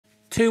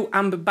2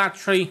 amp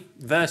battery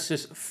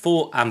versus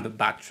 4 amp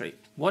battery.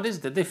 What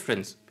is the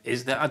difference?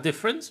 Is there a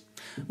difference?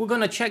 We're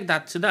going to check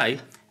that today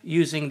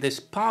using this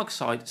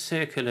Parkside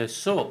circular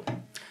saw.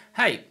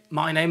 Hey,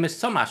 my name is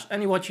Tomasz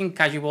and you're watching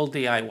Casual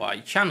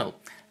DIY channel.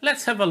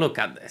 Let's have a look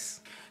at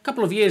this. A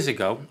couple of years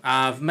ago,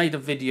 I've made a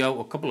video,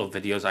 a couple of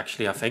videos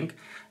actually, I think,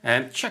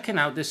 checking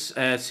out this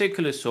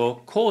circular saw,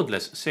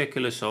 cordless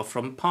circular saw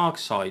from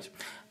Parkside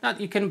that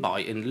you can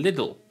buy in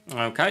Lidl.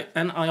 Okay,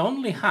 and I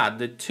only had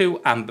the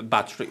 2 amp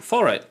battery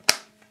for it.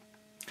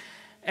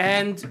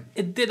 And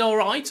it did all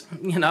right,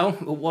 you know,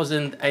 it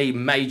wasn't a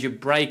major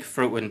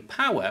breakthrough in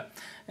power.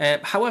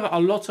 However,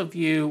 a lot of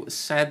you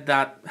said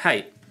that,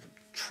 hey,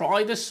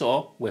 try the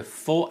saw with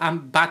 4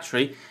 amp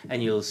battery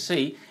and you'll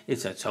see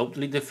it's a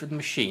totally different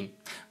machine.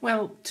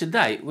 Well,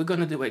 today we're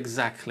going to do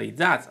exactly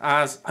that,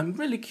 as I'm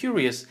really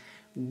curious,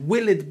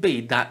 will it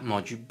be that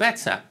much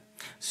better?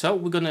 So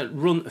we're going to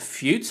run a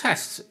few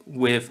tests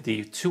with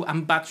the 2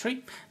 amp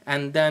battery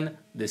and then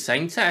the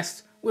same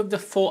test with the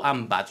 4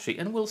 amp battery,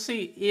 and we'll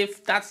see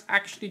if that's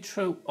actually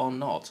true or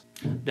not.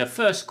 The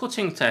first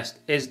cutting test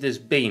is this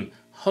beam,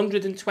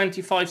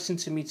 125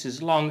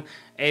 centimeters long.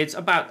 It's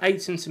about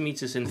 8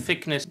 centimeters in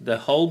thickness. The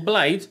whole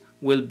blade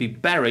will be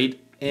buried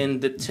in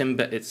the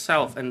timber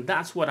itself, and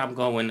that's what I'm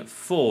going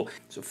for.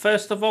 So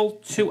first of all,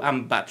 2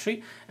 amp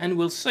battery, and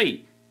we'll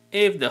see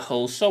if the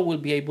whole saw will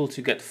be able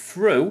to get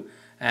through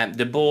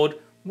the board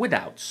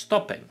without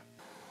stopping.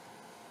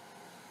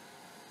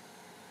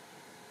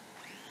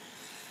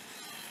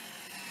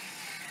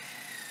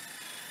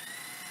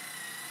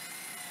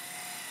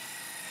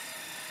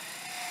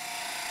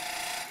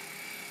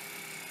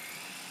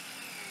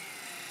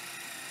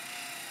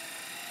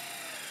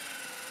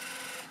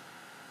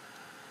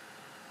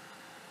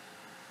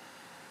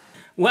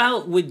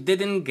 Well, we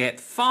didn't get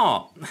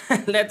far.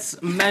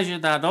 Let's measure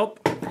that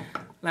up.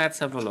 Let's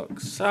have a look.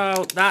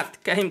 So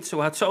that came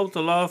to a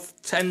total of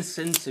 10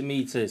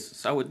 centimeters.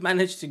 So it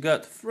managed to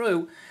get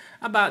through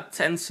about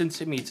 10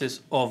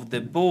 centimeters of the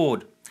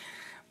board.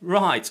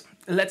 Right,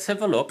 let's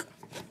have a look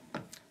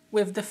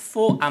with the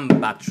 4 amp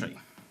battery.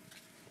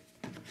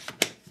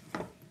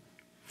 In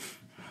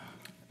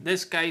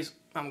this case,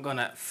 I'm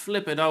gonna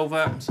flip it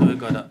over so we've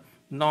got a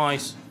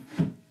nice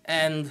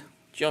end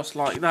just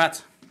like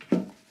that.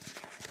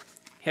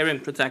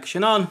 Hearing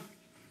protection on,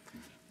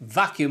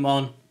 vacuum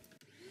on.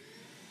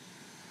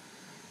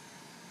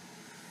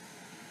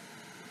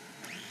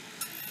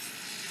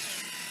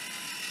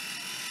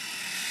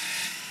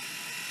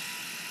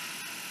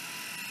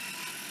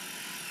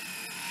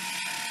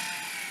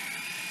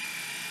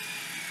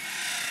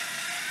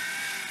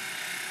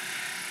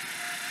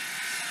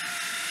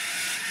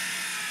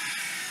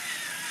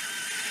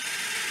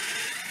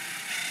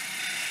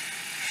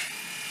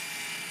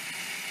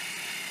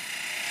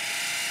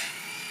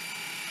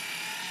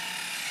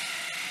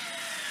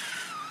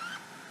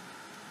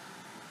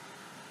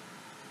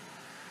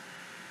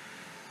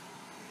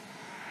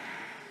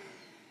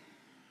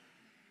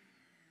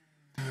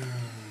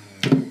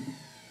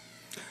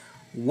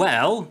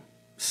 Well,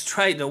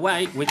 straight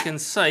away we can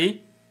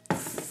see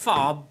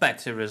far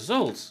better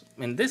results.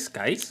 In this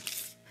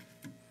case,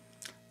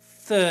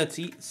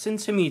 30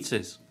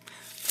 centimeters.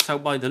 So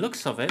by the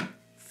looks of it,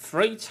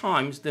 3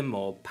 times the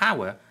more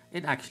power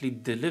it actually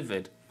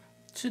delivered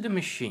to the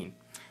machine.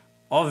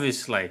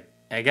 Obviously,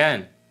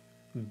 again,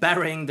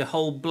 burying the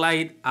whole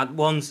blade at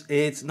once,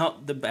 it's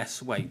not the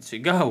best way to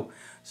go.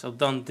 So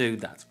don't do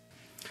that.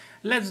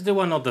 Let's do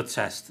another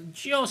test,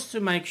 just to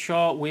make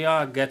sure we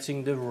are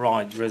getting the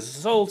right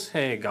results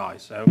here,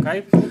 guys,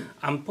 okay?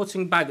 I'm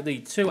putting back the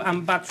 2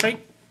 amp battery,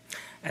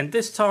 and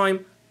this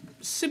time,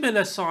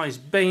 similar size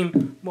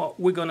beam, well,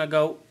 we're gonna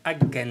go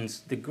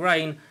against the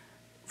grain,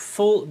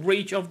 full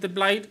reach of the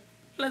blade.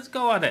 Let's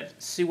go at it,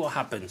 see what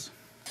happens.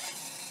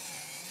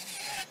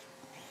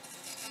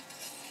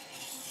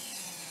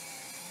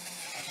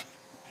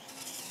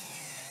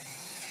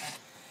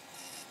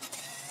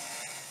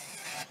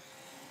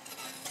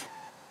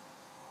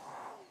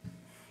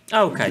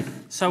 Okay,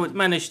 so it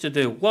managed to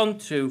do 1,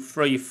 2,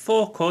 3,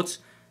 4 cuts,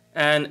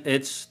 and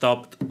it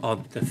stopped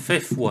on the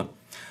 5th one.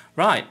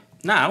 Right,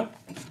 now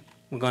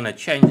we're going to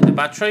change the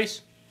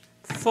batteries.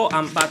 4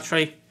 amp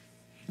battery,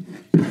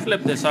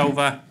 flip this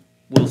over,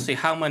 we'll see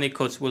how many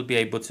cuts we'll be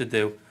able to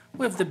do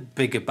with the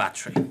bigger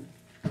battery.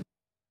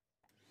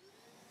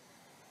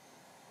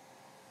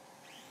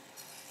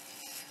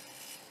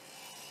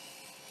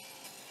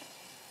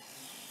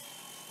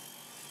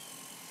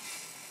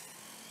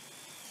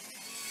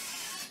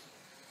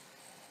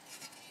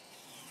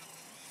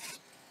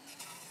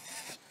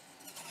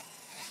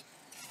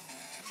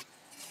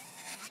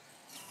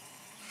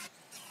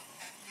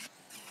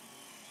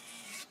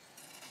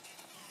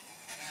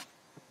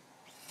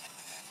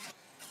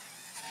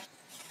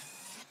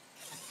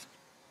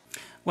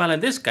 Well,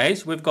 in this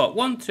case, we've got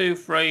 1, 2,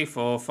 3,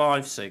 4,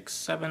 5, 6,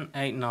 7,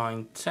 8,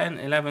 9, 10,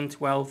 11,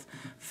 12,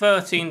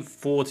 13,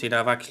 14.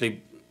 I've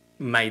actually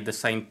made the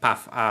same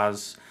path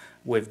as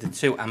with the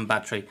 2 amp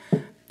battery.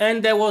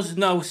 and there was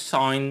no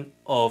sign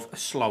of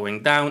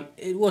slowing down.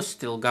 It was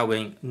still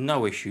going,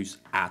 no issues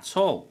at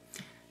all.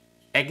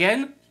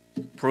 Again,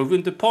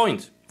 proving the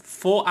point,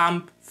 4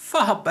 amp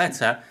far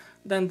better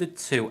than the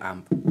 2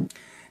 amp.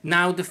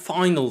 Now the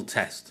final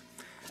test,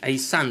 a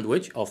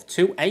sandwich of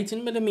 2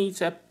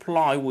 18mm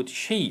plywood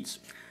sheets.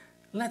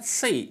 Let's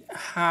see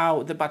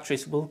how the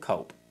batteries will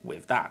cope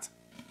with that.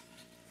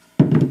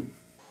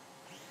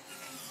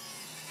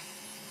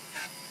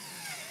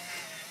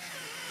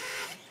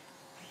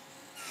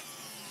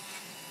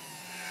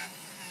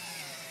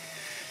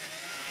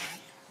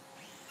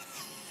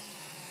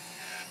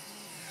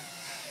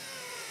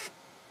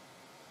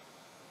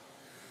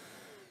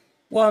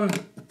 One,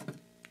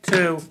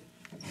 2,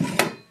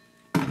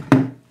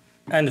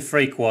 and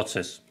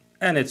 3/4,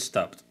 and it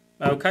stopped.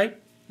 Okay,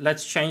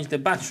 let's change the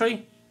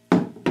battery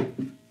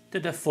to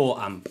the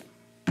 4 amp.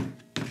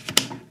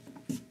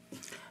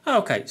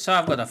 Okay, so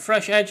I've got a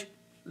fresh edge.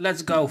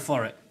 Let's go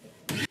for it.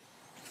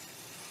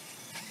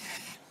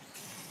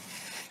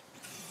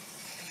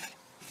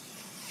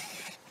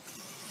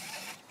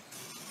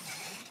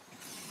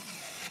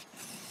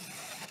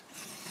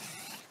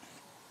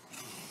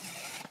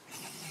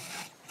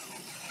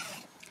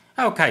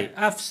 Okay,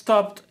 I've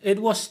stopped.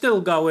 It was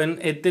still going.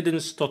 It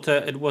didn't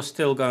stutter. It was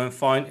still going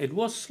fine. It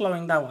was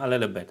slowing down a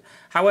little bit.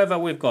 However,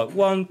 we've got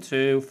 1,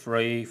 2,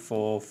 3,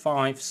 4,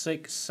 5,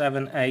 6,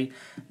 7, 8,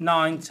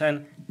 9,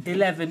 10,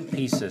 11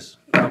 pieces.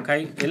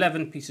 Okay,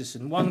 11 pieces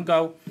in one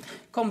go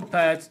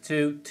compared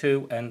to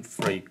 2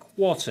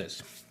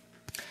 3/4.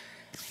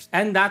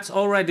 And that's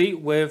already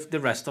with the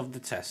rest of the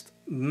test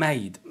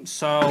made.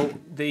 So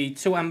the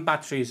 2 amp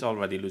battery is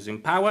already losing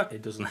power.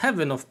 It doesn't have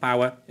enough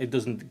power. It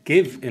doesn't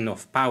give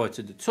enough power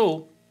to the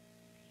tool.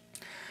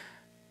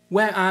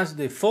 Whereas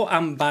the 4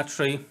 amp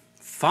battery,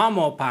 far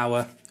more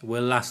power,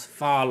 will last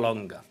far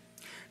longer.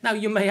 Now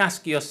you may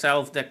ask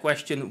yourself the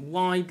question,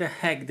 why the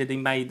heck did he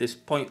make this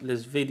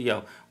pointless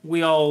video?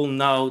 We all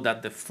know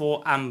that the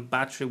 4 amp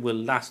battery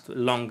will last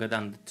longer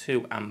than the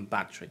 2 amp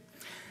battery.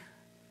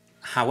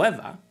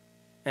 However,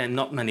 and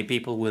not many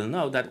people will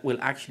know that will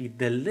actually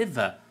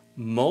deliver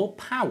more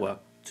power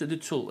to the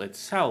tool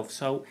itself,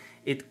 so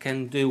it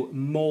can do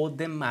more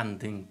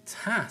demanding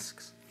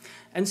tasks.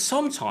 And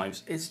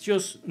sometimes it's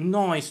just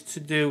nice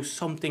to do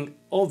something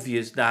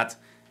obvious that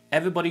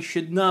everybody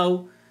should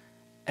know,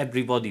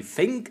 everybody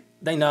think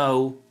they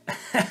know.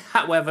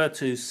 However,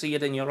 to see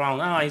it in your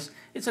own eyes,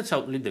 it's a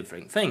totally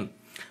different thing.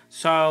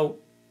 So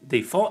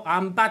the 4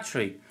 amp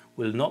battery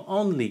will not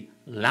only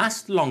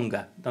last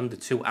longer than the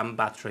 2 amp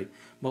battery,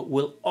 but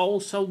will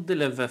also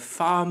deliver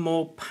far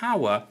more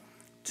power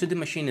to the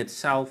machine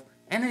itself,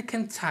 and it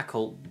can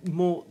tackle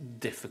more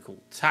difficult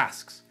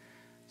tasks.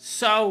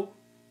 So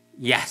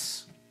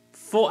yes,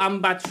 4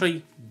 amp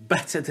battery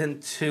better than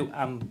 2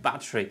 amp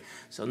battery.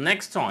 So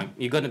next time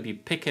you're going to be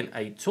picking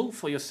a tool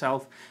for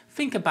yourself,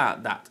 think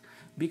about that,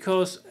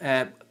 because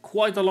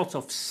quite a lot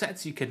of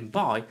sets you can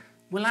buy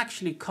will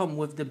actually come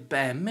with the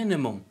bare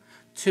minimum.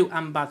 2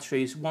 amp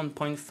batteries,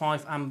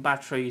 1.5 amp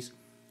batteries,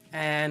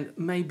 and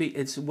maybe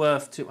it's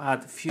worth to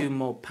add a few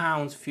more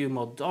pounds, few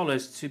more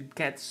dollars to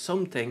get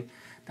something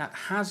that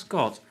has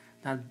got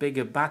that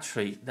bigger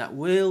battery that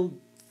will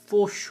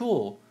for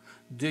sure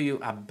do you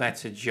a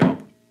better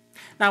job.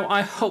 Now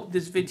I hope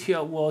this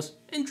video was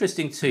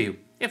interesting to you.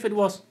 If it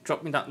was,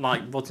 drop me that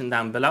like button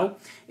down below.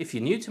 If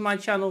you're new to my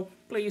channel,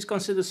 please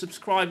consider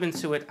subscribing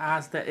to it,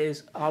 as there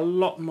is a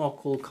lot more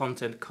cool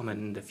content coming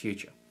in the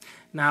future.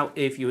 Now,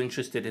 if you're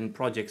interested in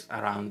projects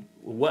around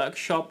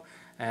workshop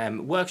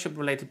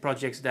related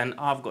projects, then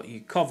I've got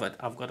you covered.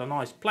 I've got a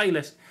nice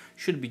playlist,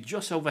 should be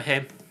just over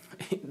here.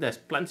 There's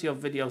plenty of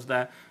videos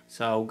there,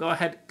 so go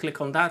ahead,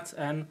 click on that,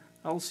 and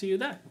I'll see you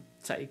there.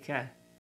 Take care.